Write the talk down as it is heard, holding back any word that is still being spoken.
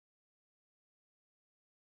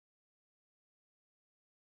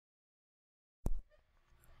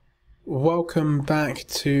Welcome back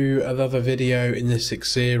to another video in this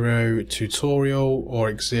Xero tutorial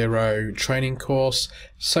or Xero training course.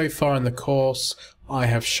 So far in the course I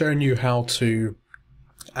have shown you how to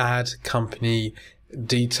add company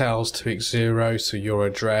details to Xero, so your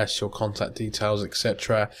address, your contact details,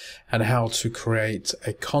 etc., and how to create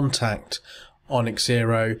a contact on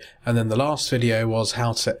Xero. And then the last video was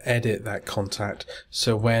how to edit that contact,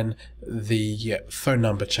 so when the phone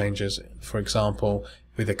number changes, for example,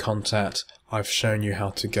 with a contact, I've shown you how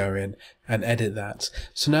to go in and edit that.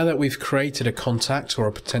 So now that we've created a contact or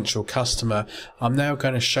a potential customer, I'm now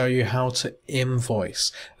going to show you how to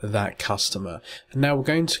invoice that customer. And now we're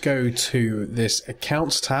going to go to this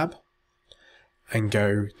Accounts tab and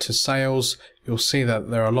go to Sales. You'll see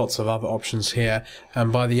that there are lots of other options here,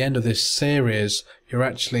 and by the end of this series you'll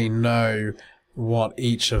actually know what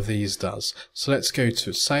each of these does. So let's go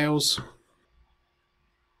to Sales.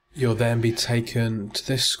 You'll then be taken to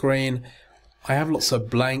this screen. I have lots of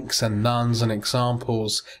blanks and nones and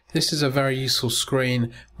examples. This is a very useful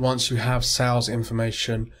screen once you have sales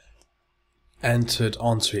information entered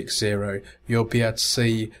onto Xero. You'll be able to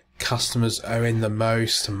see customers owing the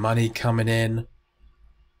most, money coming in,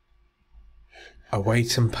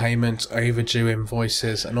 awaiting payment, overdue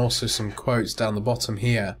invoices, and also some quotes down the bottom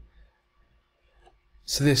here.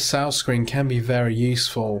 So this sales screen can be very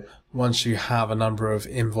useful once you have a number of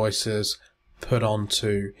invoices put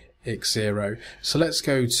onto Xero. So let's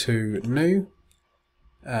go to New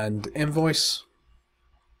and Invoice,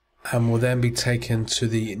 and we'll then be taken to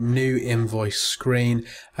the New Invoice screen.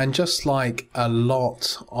 And just like a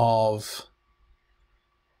lot of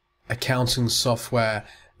accounting software,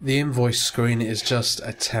 the invoice screen is just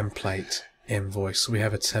a template invoice. We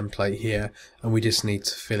have a template here and we just need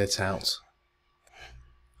to fill it out.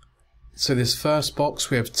 So this first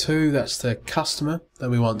box, we have two, that's the customer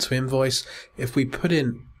that we want to invoice. If we put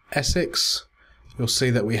in Essex, you'll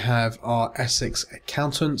see that we have our Essex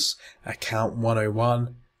Accountants, Account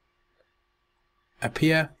 101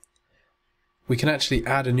 appear. We can actually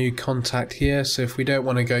add a new contact here, so if we don't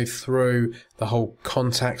want to go through the whole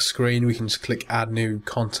contact screen, we can just click Add New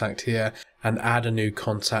Contact here and add a new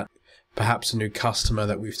contact, perhaps a new customer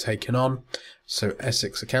that we've taken on. So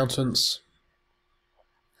Essex Accountants.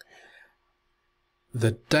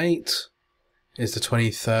 The date is the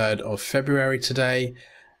 23rd of February today,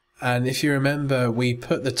 and if you remember, we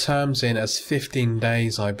put the terms in as 15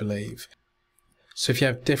 days, I believe. So if you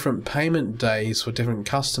have different payment days for different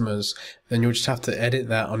customers, then you'll just have to edit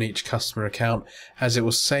that on each customer account, as it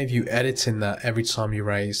will save you editing that every time you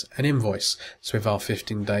raise an invoice. So with our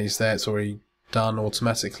 15 days there, it's already done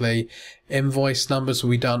automatically. Invoice numbers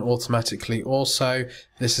will be done automatically also.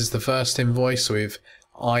 This is the first invoice with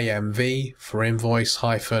IMV for invoice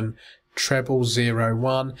hyphen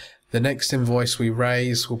 0001. The next invoice we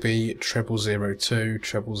raise will be 0002,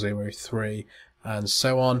 0003, and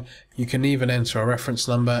so on. You can even enter a reference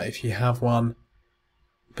number if you have one,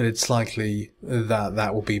 but it's likely that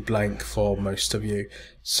that will be blank for most of you.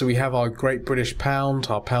 So we have our Great British Pound,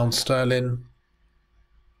 our pound sterling,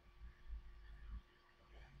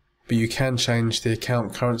 but you can change the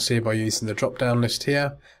account currency by using the drop down list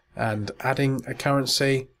here and adding a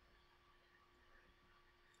currency.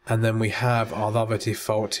 And then we have our other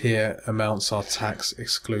default here, amounts are tax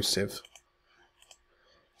exclusive.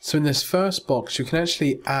 So in this first box you can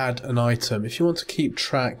actually add an item. If you want to keep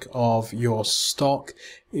track of your stock,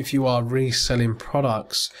 if you are reselling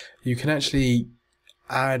products, you can actually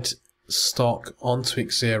add stock onto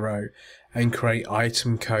Xero and create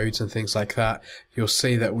item codes and things like that. You'll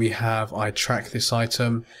see that we have I track this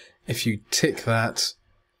item. If you tick that,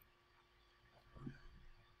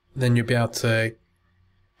 then you'll be able to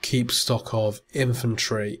keep stock of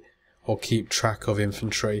inventory or keep track of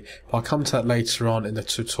inventory. I'll come to that later on in the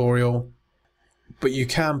tutorial. But you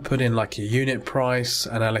can put in like a unit price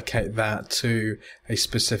and allocate that to a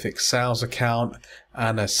specific sales account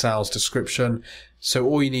and a sales description. So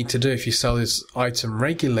all you need to do if you sell this item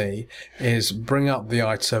regularly is bring up the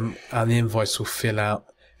item and the invoice will fill out,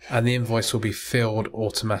 and the invoice will be filled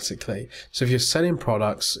automatically. So if you're selling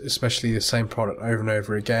products, especially the same product over and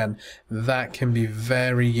over again, that can be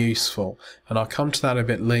very useful. And I'll come to that a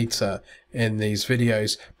bit later in these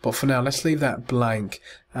videos. But for now, let's leave that blank.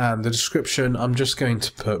 And the description, I'm just going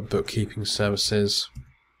to put bookkeeping services.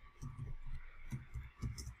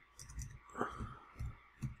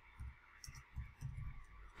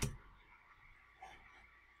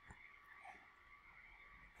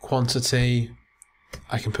 Quantity,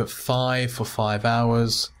 I can put 5 for 5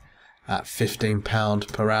 hours at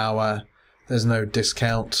 £15 per hour. There's no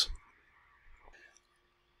discount.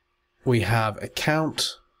 We have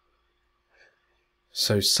account.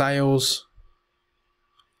 So sales,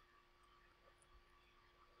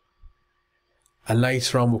 and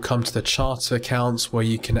later on we'll come to the chart of accounts where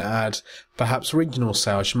you can add perhaps regional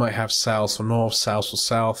sales. You might have sales for north, sales for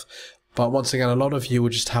south, but once again a lot of you will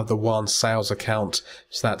just have the one sales account,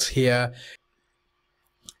 so that's here.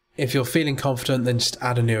 If you're feeling confident, then just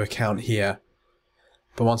add a new account here.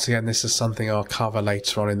 But once again, this is something I'll cover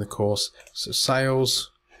later on in the course. So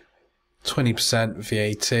sales, 20%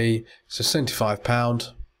 VAT, so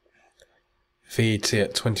 £75. VAT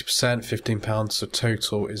at 20%, £15, so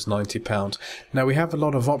total is £90. Now we have a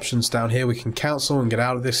lot of options down here. We can cancel and get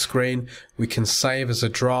out of this screen. We can save as a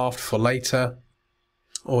draft for later,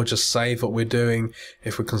 or just save what we're doing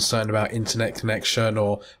if we're concerned about internet connection,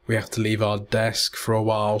 or we have to leave our desk for a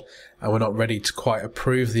while and we're not ready to quite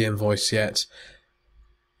approve the invoice yet.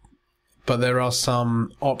 But there are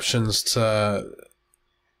some options to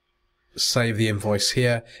save the invoice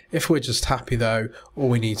here. If we're just happy though, all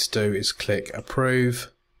we need to do is click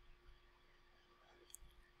approve,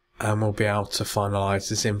 and we'll be able to finalize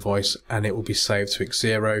this invoice and it will be saved to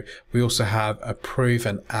Xero. We also have approve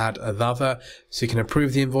and add another, so you can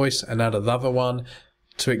approve the invoice and add another one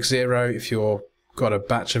to Xero if you've got a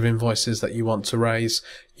batch of invoices that you want to raise.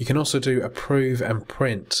 You can also do approve and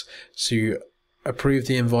print, so you approve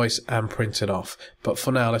the invoice and print it off. But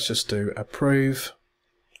for now, let's just do approve,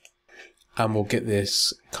 and we'll get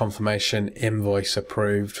this confirmation invoice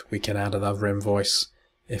approved. We can add another invoice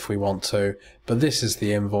if we want to, but this is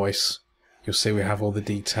the invoice. You'll see we have all the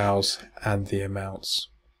details and the amounts.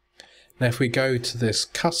 Now if we go to this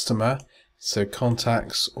customer, so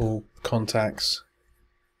contacts, all contacts,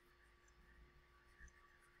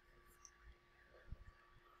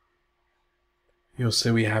 you'll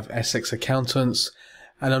see we have Essex Accountants.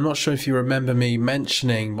 And I'm not sure if you remember me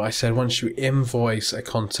mentioning, but I said once you invoice a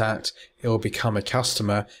contact, it will become a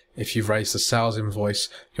customer. If you've raised a sales invoice,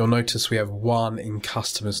 you'll notice we have one in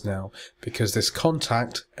customers now, because this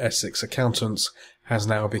contact, Essex Accountants, has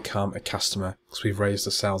now become a customer because we've raised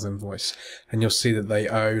a sales invoice. And you'll see that they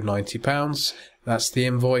owe £90. That's the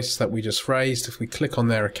invoice that we just raised. If we click on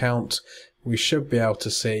their account, we should be able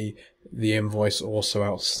to see the invoice also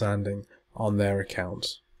outstanding on their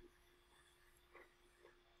account.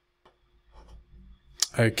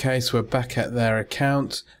 Okay, so we're back at their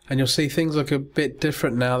account, and you'll see things look a bit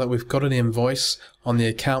different now that we've got an invoice on the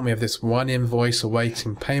account. We have this one invoice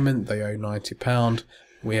awaiting payment. They owe £90.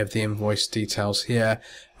 We have the invoice details here,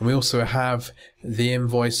 and we also have the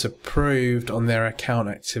invoice approved on their account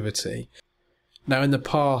activity. Now in the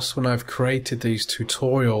past, when I've created these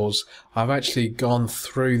tutorials, I've actually gone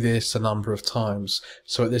through this a number of times.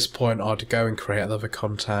 So at this point, I'd go and create another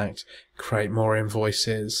contact, create more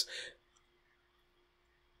invoices.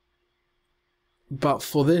 But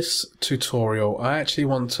for this tutorial, I actually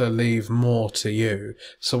want to leave more to you.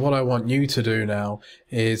 So what I want you to do now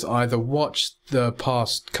is either watch the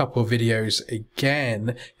past couple of videos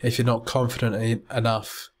again if you're not confident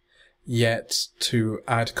enough yet to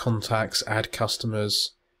add contacts, add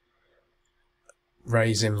customers,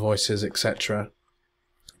 raise invoices, etc.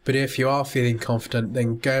 But if you are feeling confident,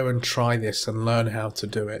 then go and try this and learn how to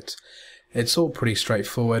do it. It's all pretty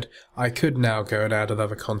straightforward. I could now go and add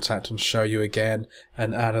another contact and show you again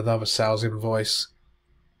and add another sales invoice.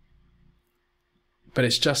 But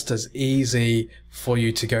it's just as easy for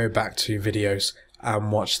you to go back to videos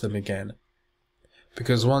and watch them again.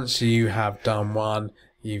 Because once you have done one,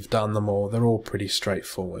 you've done them all. They're all pretty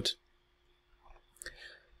straightforward.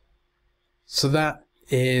 So that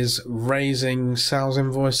is raising sales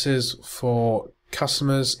invoices for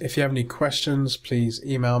customers. If you have any questions, please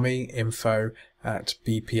email me,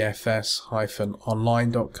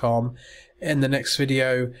 info@bpfs-online.com. In the next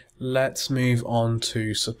video, let's move on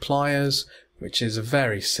to suppliers, which is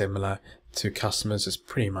very similar to customers. It's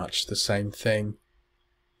pretty much the same thing,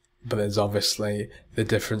 but there's obviously the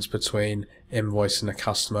difference between invoicing a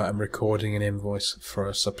customer and recording an invoice for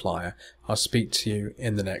a supplier. I'll speak to you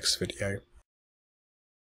in the next video.